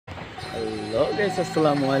Hello guys,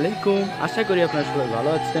 আসসালামু আলাইকুম। আশা করি আপনারা সবাই ভালো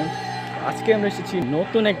আছেন। আজকে আমরা এসেছি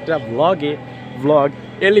নতুন একটা ব্লগ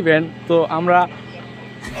 11। তো আমরা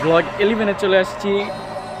ব্লগ 11-এ চলে আসছি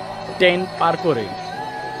 10 পার করে।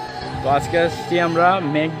 তো আজকে আসছি আমরা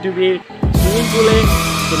ম্যাগডুবির সুইমিং পুলে।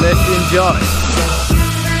 তো লেটস এনজয়।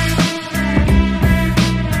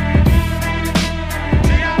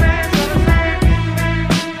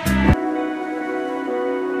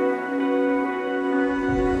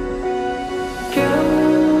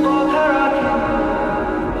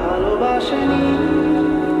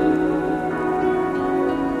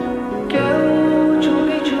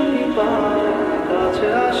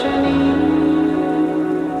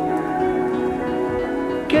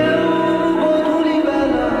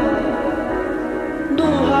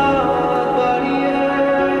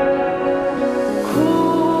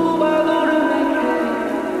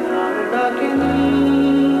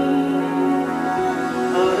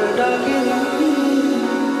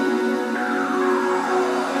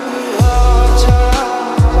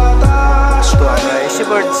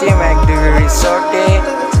 করছি ম্যাগডোবি রিসর্টে।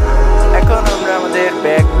 এখন আমরা আমাদের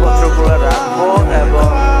ব্যাগপত্রগুলো রাখবো এবং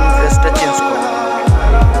ড্রেসটা চেঞ্জ করবো।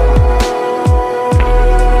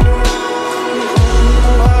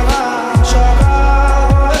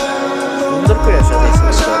 সুন্দর করে সাজিয়েছে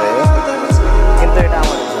রিসর্টে, কিন্তু এটা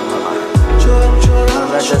আমাদের জন্য না।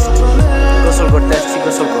 আমরা জাস্ট গোসল করতে আসছি,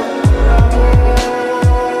 গোসল করবো।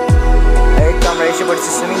 এই তো আমরা এসে পড়ছি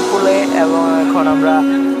সুইমিং পুলে এবং এখন আমরা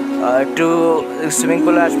একটু সুইমিং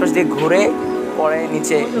পুলের আশপাশ দিয়ে ঘুরে পরে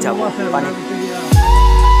নিচে যাব পানি।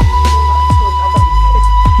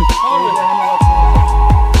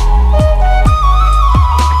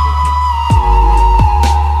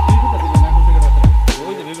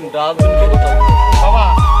 বাবা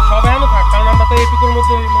সব এমন থাক, কারণ আমরা তো এইটুকুর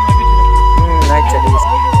মধ্যে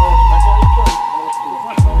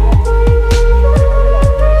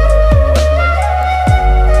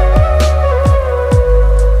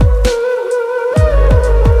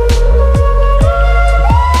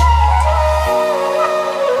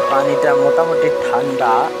পানিটা মোটামুটি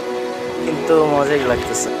ঠান্ডা, কিন্তু মজাই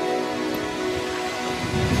লাগতেছে।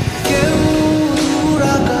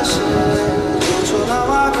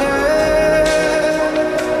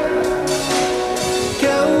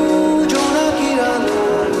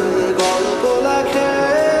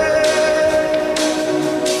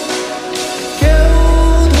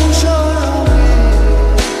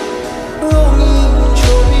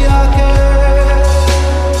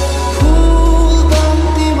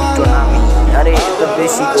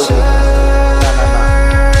 বেশি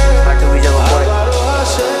হাঁটু ভিজাবো পরে।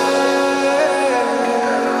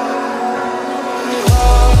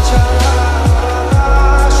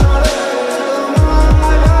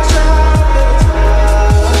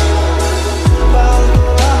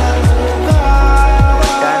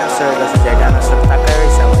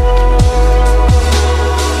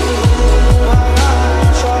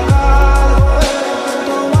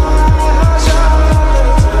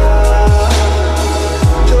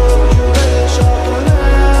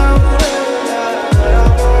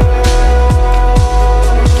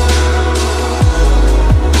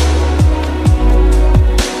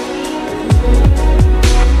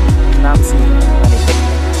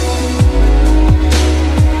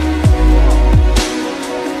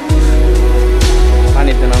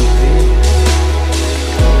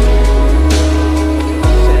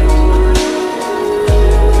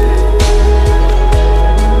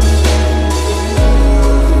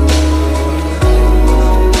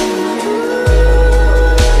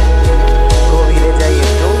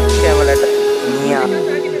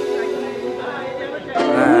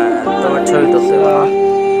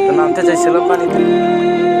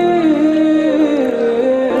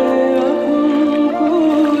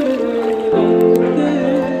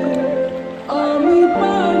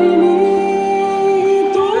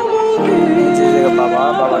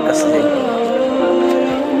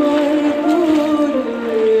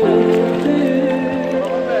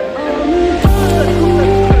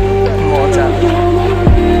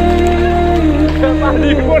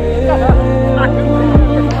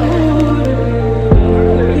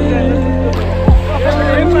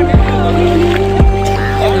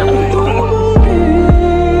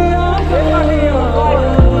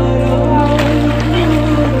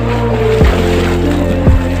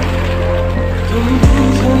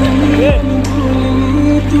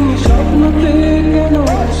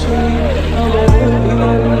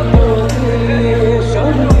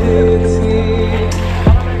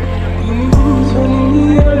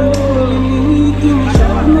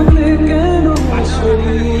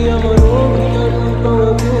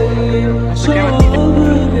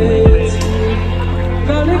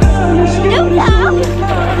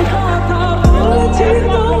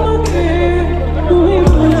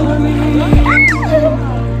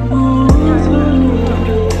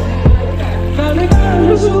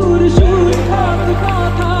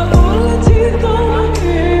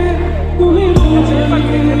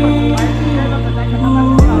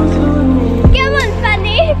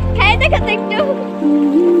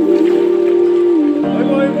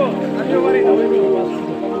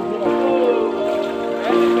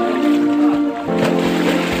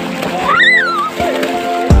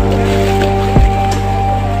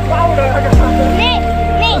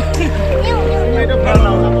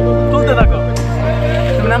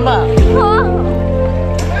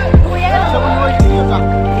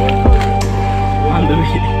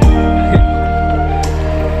 বান্ধবী।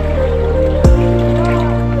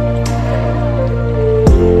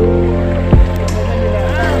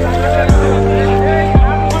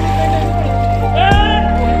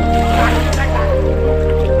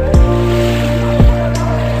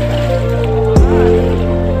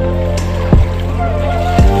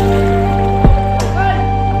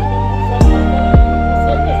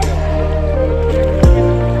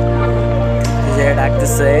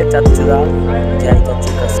 ডাকতেছে চাচুরা, যাই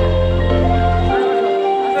চাচুর কাছে।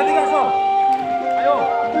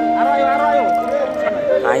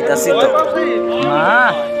 আইতাছি তো মা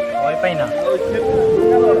ভয় পাই না,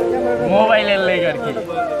 মোবাইলের লেগে আর কি।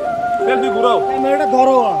 ঘুরাও এটা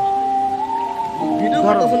ধরো, ভিডিও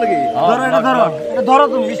করতেছ নাকি? ধরো এটা, ধরো এটা, ধরো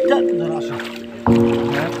তুমি স্টার্ট ধরো। আসো,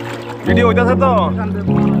 ভিডিও হইতাছে তো।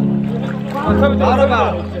 ধরো বা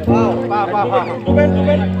পা পা পা তুবেন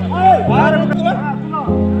তুবেন আর তুবেন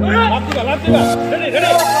লাভ দিবা রেডি রেডি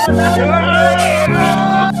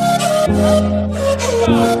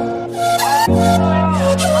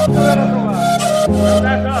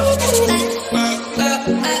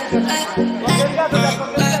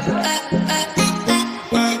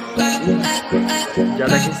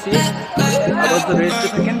যারা খেয়েছি আবার তো রেস্টে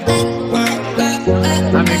থাকেন,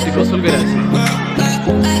 আমি একটু গোসল করে আসি।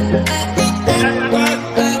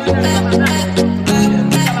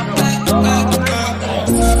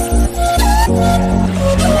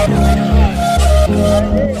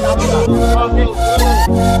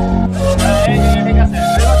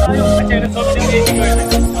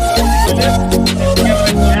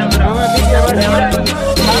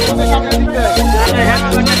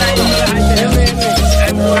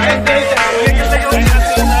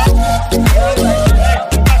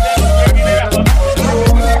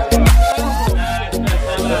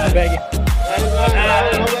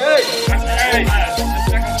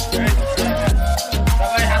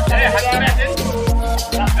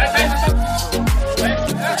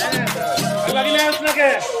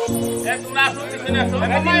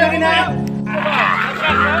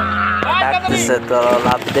 ডাকতেছে তো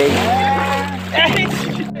লাভ দেই।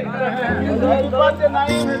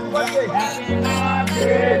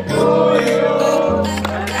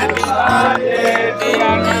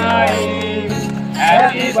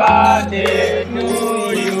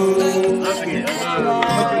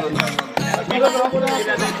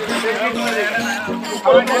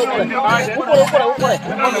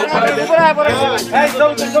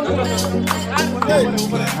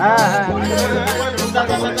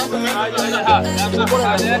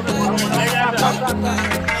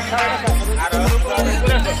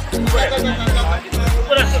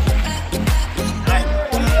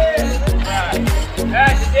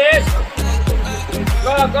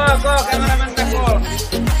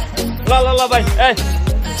 ভাই এই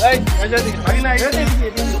এই ভাগি না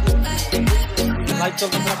লাইট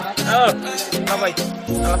চলতে না ভাই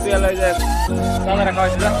তুই এলাই যায় দাদা রাখা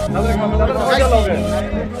হয়েছিল দাদা খাওয়া হবে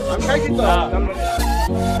আমি খাই কিন্তু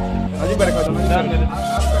আজি বারে খাওয়া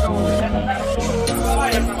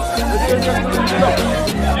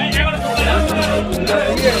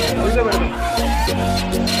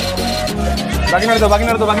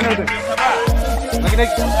বাকি না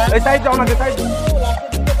এই সাইড যাও না সাইড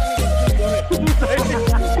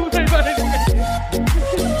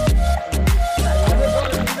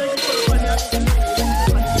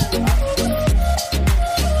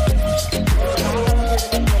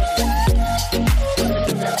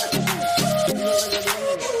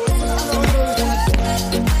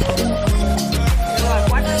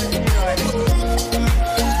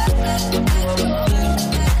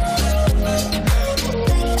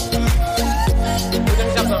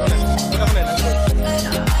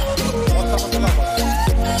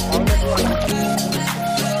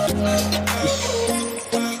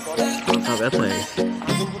ব্যথা হয়ে গেছে।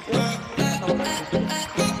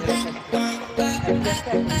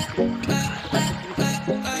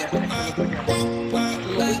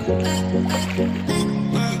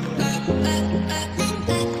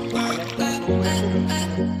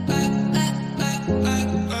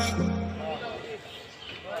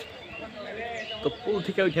 তো পুল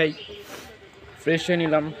থেকে উঠাই ফ্রেশ হয়ে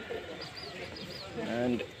নিলাম,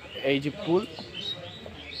 এন্ড এই যে পুল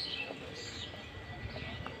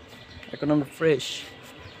এখন আমরা ফ্রেশ।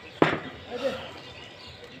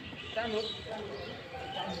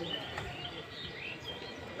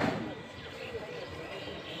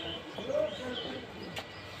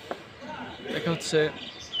 দেখা হচ্ছে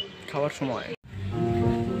খাওয়ার সময়।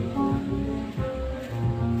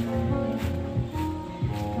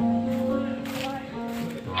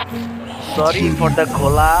 সরি ফর দ্য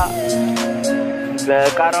খোলা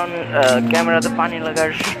কারণ ক্যামেরাতে পানি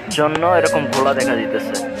লাগার জন্য এরকম ঘোলা দেখা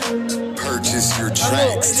দিতেছে। Purchase your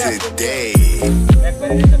tracks today.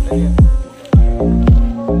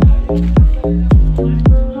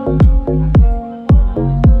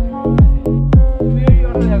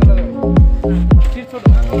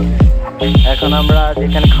 এখন আমরা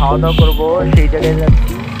যেখানে খাওয়া দাওয়া করবো সেই জায়গায়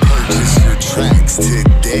যাচ্ছি। Purchase your tracks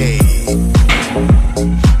today.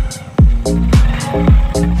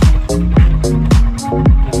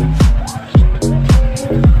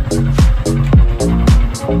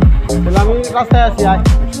 আমি রাস্তায় আছি আয়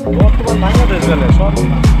বর্তমান বাংলাদেশ গেলে সব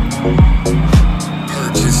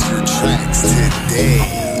Purchase your tracks today.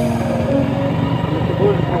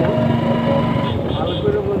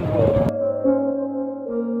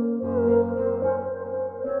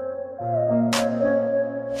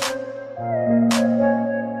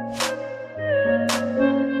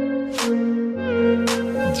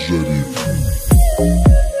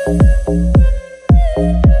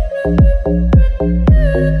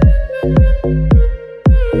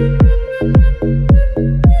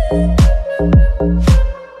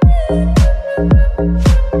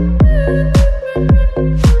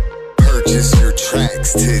 Purchase your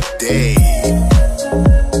tracks today.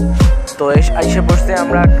 তো এসে বসতে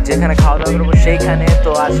আমরা যেখানে খাওয়া দাওয়া করবো সেইখানে,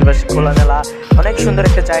 তো আশেপাশে খোলামেলা অনেক সুন্দর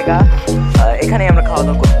একটা জায়গা, এখানেই আমরা খাওয়া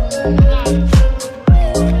দাওয়া করবো।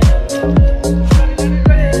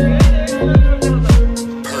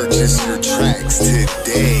 Purchase your tracks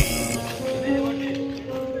today.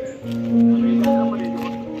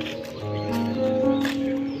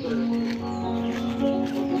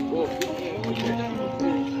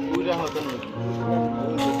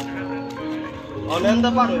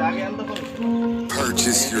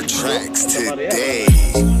 Purchase your tracks today.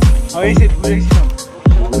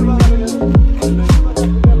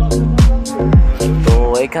 তো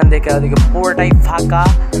এখান থেকে ওদিকে পুরোটাই ফাঁকা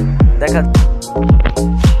দেখা,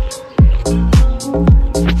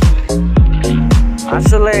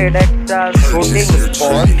 আসলে এটা একটা শুটিং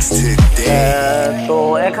স্পট। তো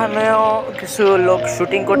এখানেও কিছু লোক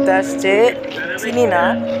শুটিং করতে আসছে, চিনি না।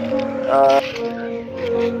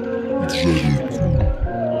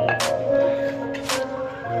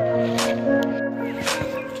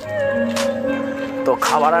 তো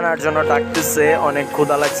খাবার আনার জন্য ডাকতেছে, অনেক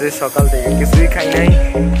ক্ষুধা লাগছে, সকাল থেকে কিছুই খাই নাই,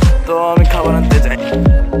 তো আমি খাবার আনতে যাই।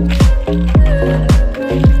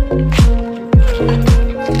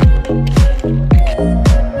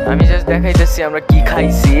 আমি জাস্ট দেখাইতেছি আমরা কি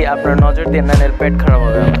খাইছি, আপনার নজর দিয়ে না নিলে পেট খারাপ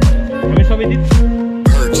হবে আমার।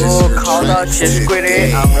 তো খাওয়া দাওয়া শেষ করে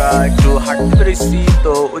আমরা একটু হাঁটতে পেরেছি,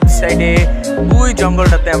 তো ওই সাইডে ওই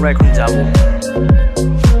জঙ্গলটাতে আমরা এখন যাব।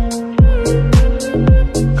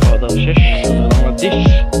 খাওয়া দাওয়া শেষ, Bangladesh.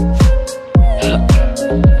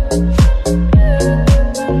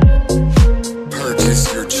 Purchase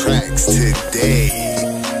your tracks today.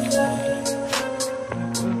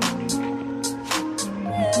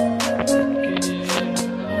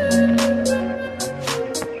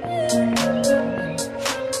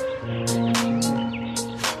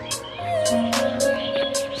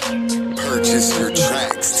 Purchase your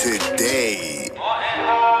tracks today.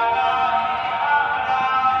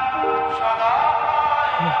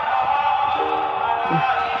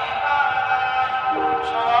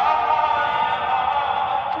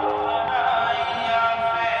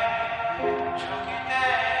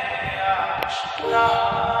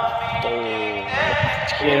 তো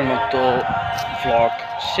আজকের মতো ব্লগ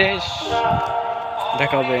শেষ,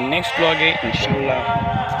 দেখা হবে নেক্সট ব্লগে ইনশাল্লাহ,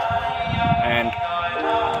 অ্যান্ড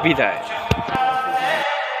বিদায়।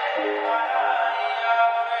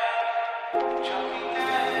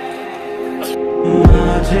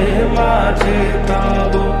 মাঝে মাঝে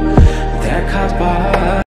তাবো দেখা পা